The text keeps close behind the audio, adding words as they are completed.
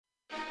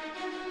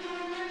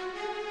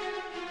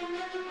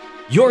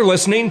You're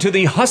listening to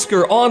the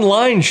Husker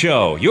Online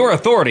Show, your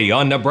authority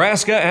on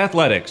Nebraska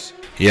athletics.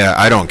 Yeah,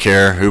 I don't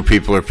care who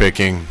people are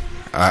picking.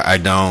 I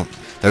don't.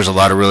 There's a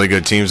lot of really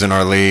good teams in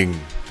our league,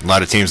 a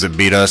lot of teams that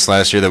beat us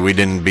last year that we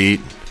didn't beat.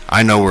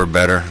 I know we're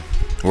better.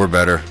 We're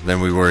better than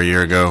we were a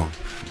year ago,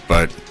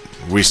 but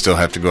we still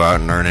have to go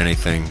out and earn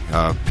anything.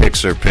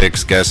 Picks are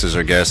picks, guesses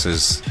are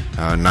guesses.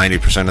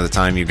 90% of the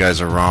time you guys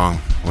are wrong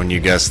when you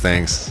guess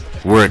things.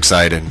 We're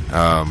excited.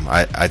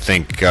 I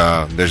think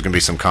there's going to be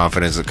some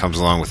confidence that comes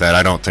along with that.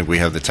 I don't think we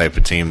have the type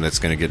of team that's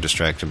going to get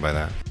distracted by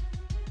that.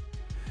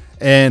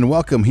 And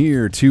welcome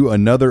here to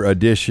another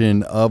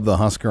edition of the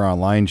Husker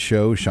Online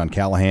Show. Sean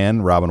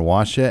Callahan, Robin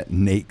Washut,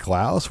 Nate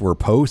Klaus. We're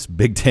post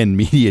Big Ten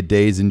Media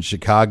Days in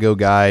Chicago,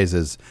 guys,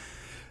 as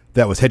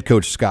that was head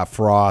coach Scott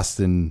Frost.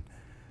 And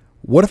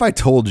what if I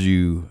told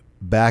you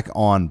back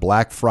on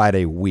Black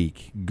Friday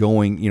week,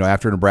 going,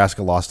 after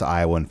Nebraska lost to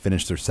Iowa and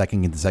finished their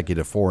second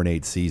consecutive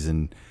 4-8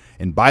 season,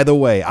 and by the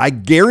way, I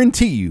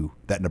guarantee you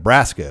that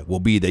Nebraska will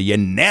be the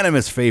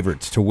unanimous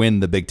favorites to win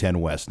the Big Ten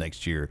West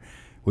next year,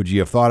 would you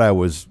have thought I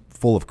was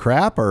full of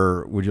crap,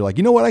 or would you I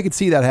could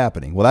see that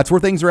happening? Well, that's where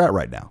things are at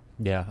right now.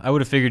 Yeah, I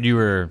would have figured you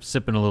were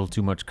sipping a little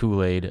too much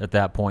Kool-Aid at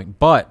that point.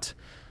 But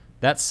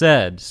that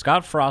said,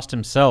 Scott Frost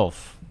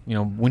himself,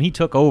 when he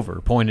took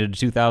over, pointed to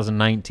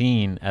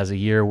 2019 as a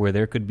year where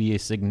there could be a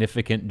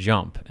significant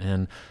jump.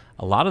 And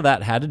a lot of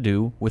that had to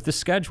do with the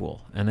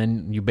schedule. And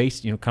then you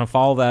kind of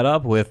follow that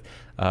up with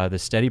the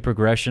steady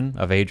progression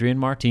of Adrian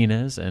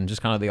Martinez and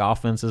just kind of the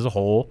offense as a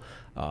whole.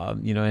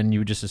 And you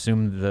would just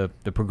assume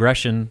the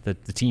progression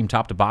that the team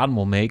top to bottom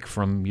will make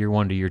from year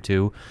one to year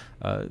two.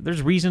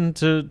 There's reason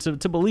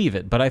to believe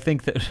it, but I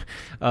think that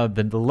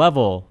the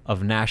level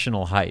of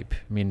national hype,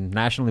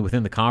 nationally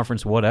within the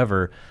conference,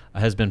 whatever,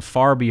 has been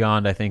far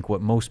beyond, I think,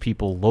 what most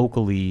people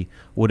locally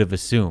would have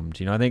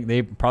assumed. I think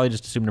they probably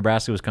just assumed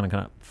Nebraska was kind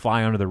of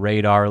fly under the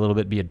radar a little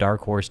bit, be a dark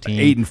horse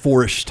team,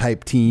 8-4-ish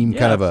type team,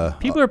 kind of a.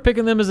 People are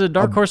picking them as a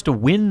dark horse to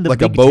win the like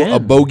Big Ten.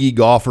 A bogey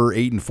golfer,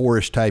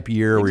 8-4-ish type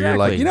year, exactly. Where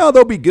you're like,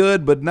 they'll be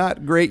good, but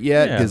not great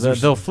yet. Yeah,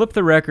 they'll flip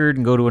the record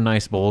and go to a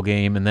nice bowl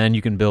game, and then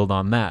you can build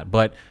on that.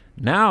 But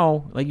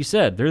now, like you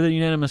said, they're the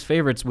unanimous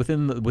favorites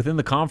within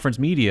the conference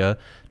media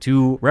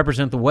to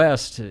represent the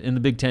West in the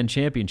Big Ten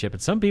championship.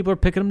 And some people are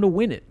picking them to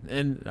win it.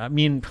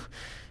 And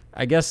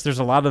I guess there's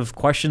a lot of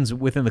questions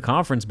within the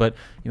conference, but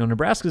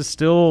Nebraska is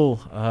still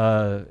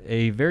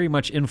a very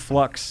much in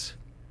flux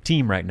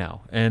team right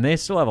now, and they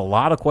still have a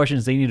lot of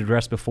questions they need to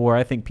address before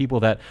I think people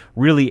that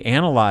really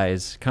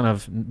analyze kind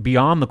of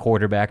beyond the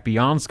quarterback,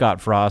 beyond Scott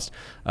Frost,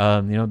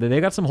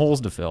 they got some holes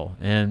to fill,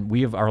 and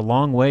we are a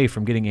long way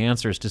from getting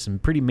answers to some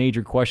pretty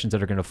major questions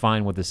that are going to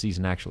define what the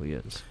season actually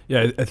is.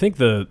 Yeah, I think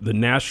the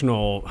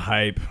national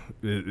hype,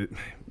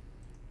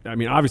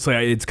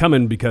 obviously it's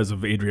coming because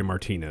of Adrian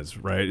Martinez,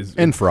 right?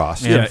 And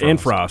Frost. And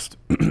Frost.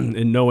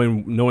 And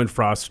knowing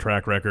Frost's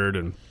track record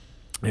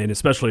and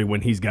especially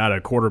when he's got a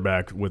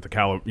quarterback with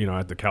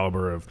at the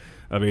caliber of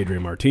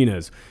Adrian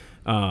Martinez.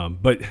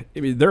 But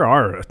there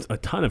are a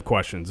ton of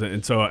questions.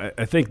 And so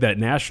I think that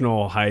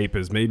national hype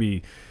is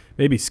maybe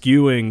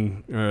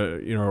skewing,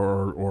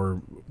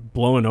 or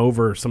blowing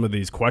over some of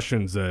these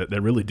questions that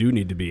really do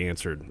need to be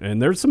answered. And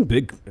there's some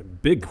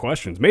big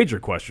questions, major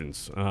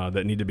questions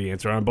that need to be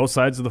answered on both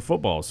sides of the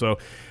football. So,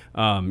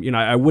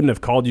 I wouldn't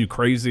have called you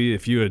crazy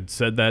if you had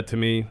said that to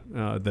me.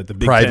 That the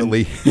Big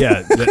privately,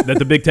 Ten, that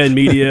the Big Ten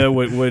media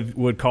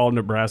would call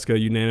Nebraska a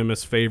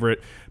unanimous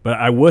favorite. But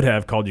I would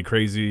have called you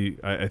crazy,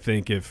 I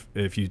think,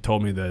 if you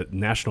told me that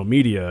national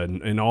media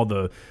and all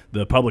the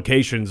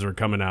publications are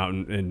coming out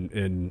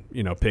and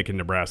picking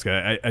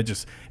Nebraska. I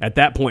just, at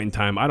that point in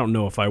time, I don't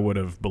know if I would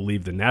have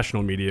believed the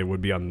national media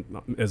would be on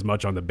as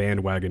much on the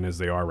bandwagon as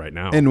they are right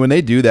now. And when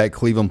they do that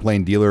Cleveland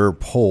Plain Dealer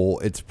poll,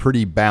 it's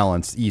pretty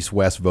balanced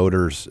East-West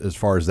voters as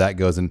far as that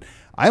goes. And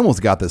I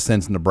almost got the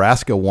sense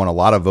Nebraska won a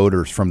lot of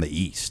voters from the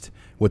East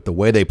with the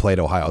way they played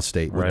Ohio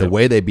State, with the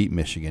way they beat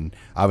Michigan,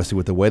 obviously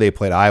with the way they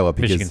played Iowa.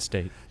 Michigan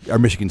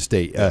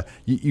State.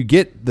 You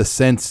get the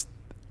sense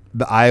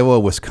the Iowa,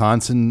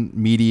 Wisconsin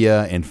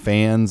media and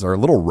fans are a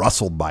little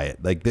rustled by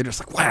it. Like they're just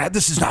like, wow,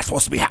 this is not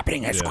supposed to be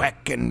happening as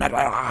quick. And blah,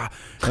 blah,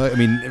 blah.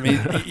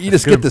 You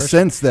just get the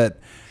sense that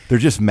they're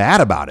just mad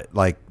about it.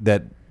 Like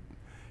that,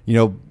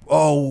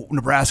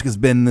 Nebraska's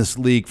been in this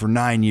league for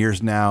 9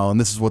 years now, and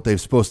this is what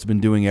they've supposed to been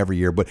doing every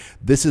year. But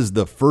this is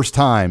the first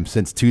time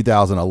since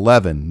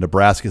 2011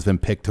 Nebraska's been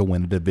picked to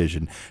win a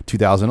division.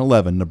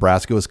 2011,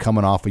 Nebraska was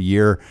coming off a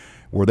year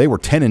where they were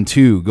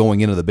 10-2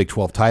 going into the Big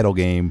 12 title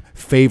game,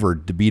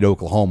 favored to beat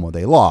Oklahoma.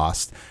 They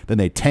lost. Then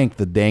they tanked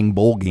the dang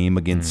bowl game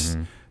against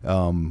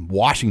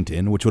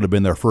Washington, which would have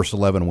been their first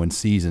 11-win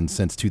season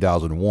since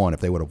 2001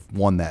 if they would have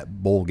won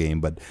that bowl game.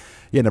 But,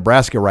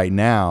 Nebraska right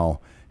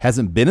now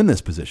hasn't been in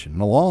this position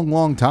in a long,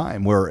 long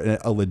time where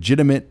a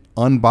legitimate,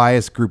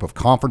 unbiased group of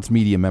conference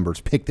media members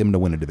picked them to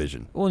win a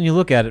division. Well, when you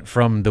look at it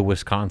from the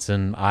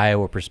Wisconsin,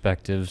 Iowa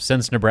perspective,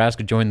 since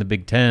Nebraska joined the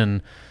Big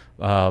Ten,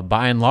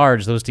 by and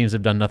large, those teams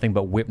have done nothing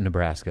but whip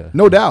Nebraska.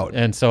 No doubt.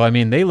 And so, I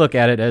mean, they look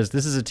at it as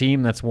this is a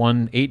team that's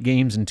won 8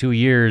 games in 2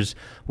 years.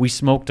 We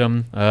smoked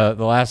them the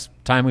last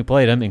time we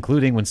played them,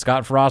 including when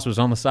Scott Frost was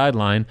on the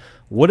sideline.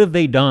 What have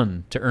they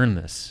done to earn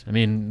this? I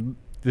mean,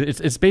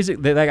 it's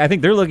basically, I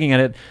think they're looking at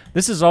it,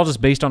 this is all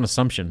just based on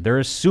assumption. They're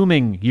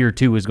assuming year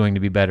 2 is going to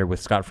be better with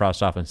Scott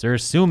Frost's offense. They're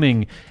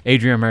assuming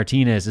Adrian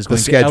Martinez is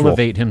going to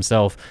elevate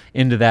himself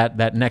into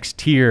that next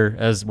tier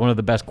as one of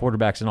the best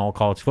quarterbacks in all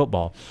college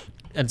football.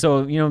 And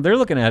so, they're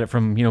looking at it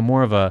from,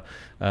 more of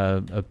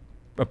a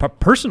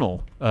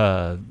personal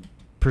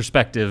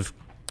perspective,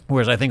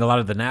 whereas I think a lot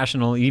of the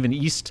national, even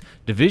East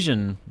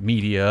Division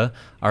media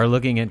are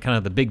looking at kind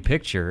of the big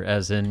picture,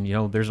 as in,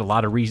 there's a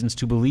lot of reasons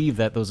to believe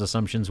that those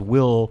assumptions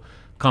will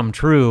come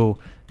true.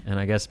 And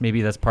I guess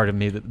maybe that's part of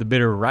the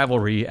bitter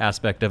rivalry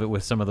aspect of it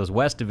with some of those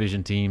West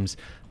Division teams,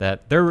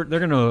 that they're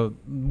going to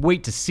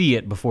wait to see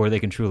it before they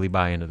can truly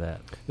buy into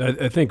that.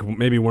 I think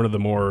maybe one of the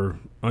more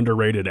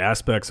underrated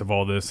aspects of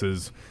all this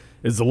is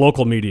the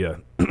local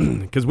media,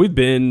 because we've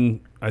been,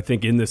 I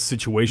think, in this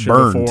situation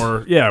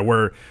before,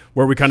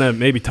 where we kind of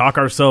maybe talk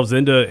ourselves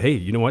into, hey,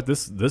 you know what,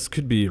 this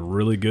could be a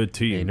really good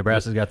team. Hey,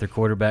 Nebraska's got their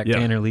quarterback,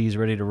 Tanner Lee's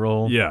ready to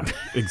roll. Yeah,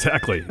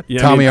 exactly. Yeah,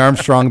 Tommy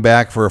Armstrong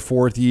back for a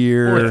 4th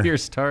year. 4th year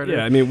starter.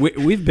 Yeah, I mean,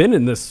 we've been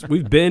in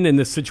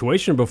this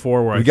situation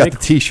before where we got the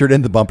T-shirt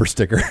and the bumper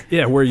sticker.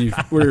 Yeah, where you've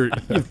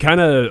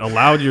kind of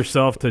allowed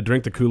yourself to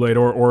drink the Kool-Aid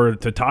or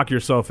to talk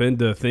yourself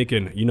into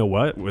thinking, you know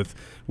what, with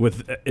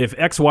if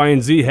X, Y,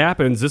 and Z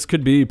happens, this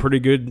could be pretty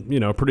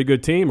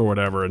good team or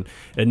whatever. And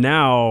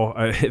now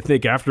I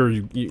think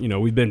after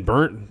we've been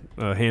burnt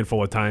a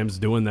handful of times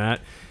doing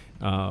that.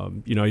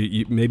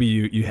 Maybe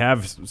you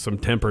have some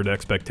tempered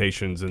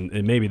expectations,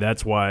 and maybe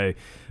that's why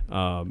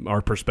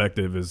our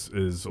perspective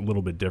is a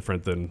little bit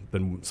different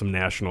than some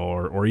national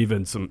or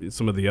even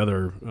some of the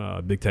other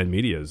Big Ten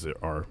medias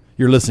are.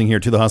 You're listening here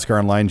to the Husker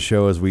Online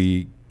Show as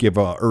we give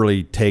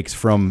early takes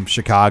from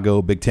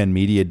Chicago Big Ten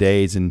Media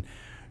Days, and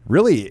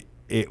really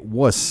it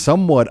was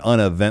somewhat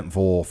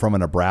uneventful from a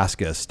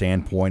Nebraska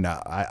standpoint.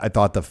 I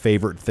thought the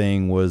favorite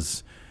thing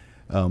was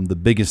the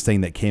biggest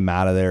thing that came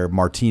out of there,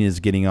 Martinez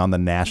getting on the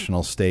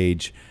national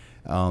stage.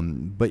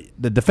 But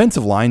the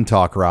defensive line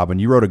talk, Robin,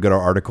 you wrote a good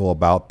article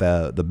about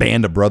the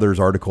Band of Brothers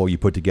article you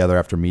put together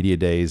after Media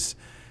Days.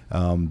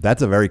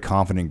 That's a very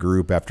confident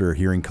group after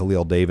hearing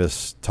Khalil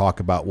Davis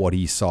talk about what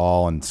he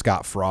saw and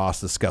Scott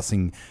Frost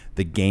discussing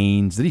the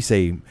gains. Did he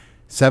say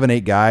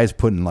 7-8 guys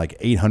putting like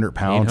 800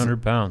 pounds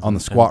on the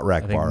squat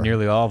rack bar? I think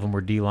nearly all of them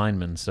were D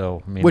linemen.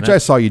 So I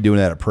saw you doing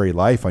that at Prairie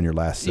Life on your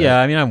last set.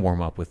 Yeah, I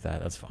warm up with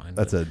that. That's fine.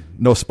 That's a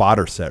no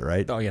spotter set,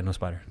 right? Oh yeah, no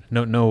spotter.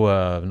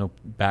 No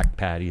back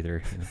pad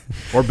either.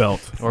 Or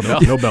belt.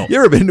 No belt. You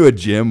ever been to a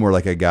gym where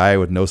like a guy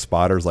with no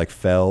spotters like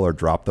fell or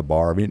dropped the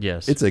bar? I mean,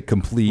 yes. It's a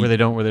complete where they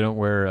don't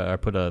wear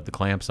put the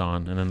clamps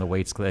on, and then the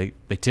weights they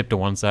tip to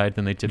one side,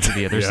 then they tip to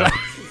the other side,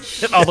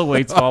 and all the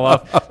weights fall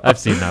off. I've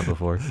seen that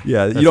before.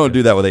 Yeah, you don't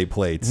do that with 8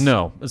 plates.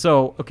 No.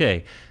 So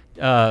okay,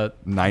 9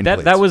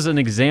 plates. That was an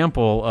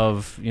example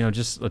of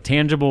just a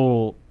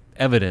tangible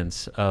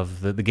evidence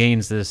of the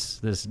gains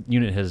this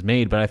unit has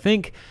made. But I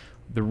think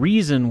the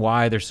reason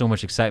why there's so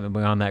much excitement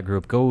beyond that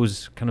group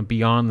goes kind of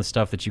beyond the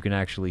stuff that you can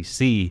actually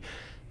see,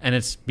 and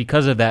it's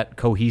because of that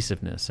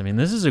cohesiveness. I mean,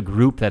 this is a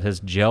group that has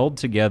gelled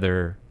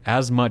together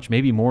as much,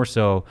 maybe more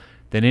so,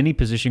 than any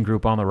position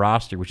group on the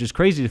roster, which is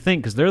crazy to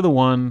think because they're the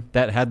one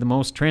that had the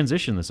most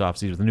transition this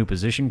offseason with the new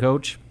position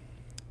coach,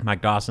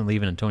 Mike Dawson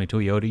leaving and Tony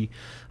Tuioti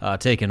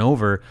taking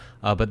over.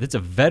 But it's a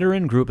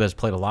veteran group that's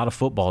played a lot of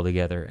football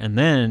together. And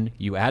then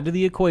you add to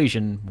the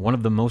equation one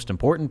of the most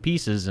important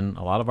pieces, in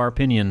a lot of our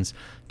opinions,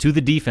 to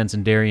the defense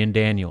in Darian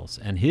Daniels.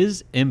 And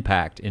his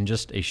impact in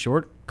just a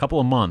short couple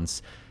of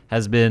months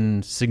has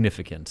been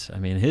significant. I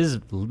mean, his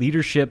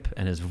leadership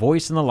and his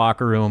voice in the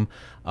locker room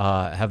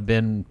have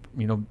been,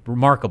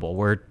 remarkable,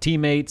 where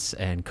teammates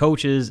and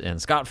coaches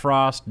and Scott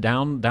Frost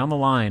down the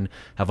line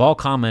have all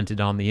commented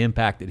on the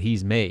impact that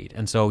he's made.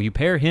 And so you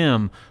pair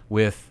him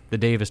with the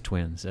Davis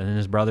twins and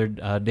his brother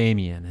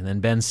Damian and then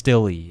Ben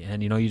Stilley,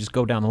 and you just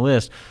go down the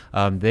list.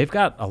 They've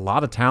got a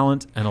lot of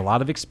talent and a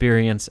lot of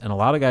experience and a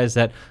lot of guys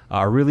that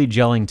are really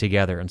gelling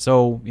together. And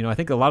so I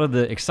think a lot of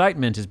the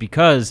excitement is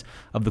because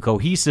of the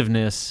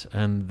cohesiveness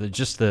and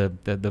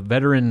the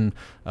veteran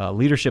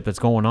leadership that's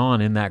going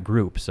on in that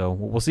group. So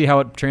we'll see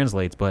how it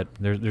translates, but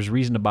there's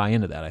reason to buy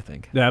into that, I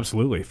think. Yeah,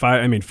 absolutely.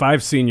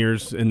 5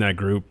 seniors in that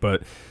group,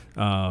 but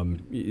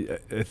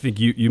I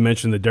think you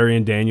mentioned the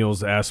Darian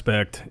Daniels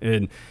aspect,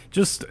 and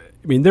just,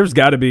 there's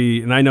got to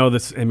be, and I know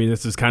this,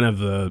 this is kind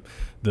of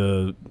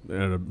the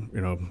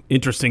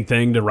interesting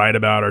thing to write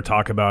about or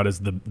talk about, is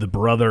the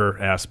brother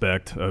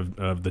aspect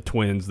of the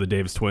twins, the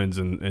Davis twins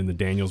and the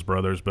Daniels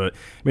brothers. But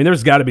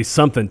there's got to be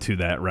something to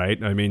that, right?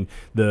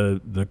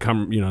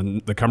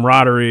 The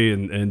camaraderie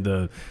and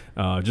the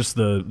just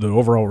the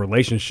overall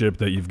relationship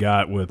that you've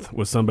got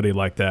with somebody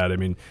like that.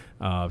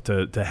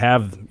 To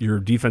have your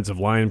defensive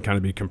line kind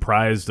of be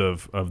comprised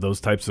of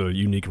those types of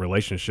unique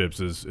relationships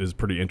is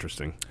pretty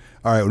interesting.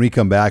 All right, when we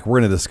come back, we're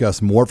going to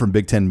discuss more from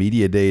Big Ten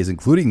Media Days,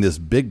 including this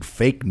big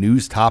fake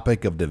news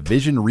topic of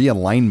division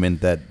realignment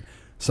that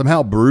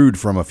somehow brewed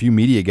from a few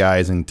media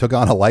guys and took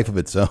on a life of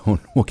its own.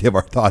 We'll give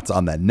our thoughts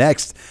on that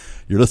next.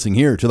 You're listening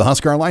here to the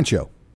Husker Online Show.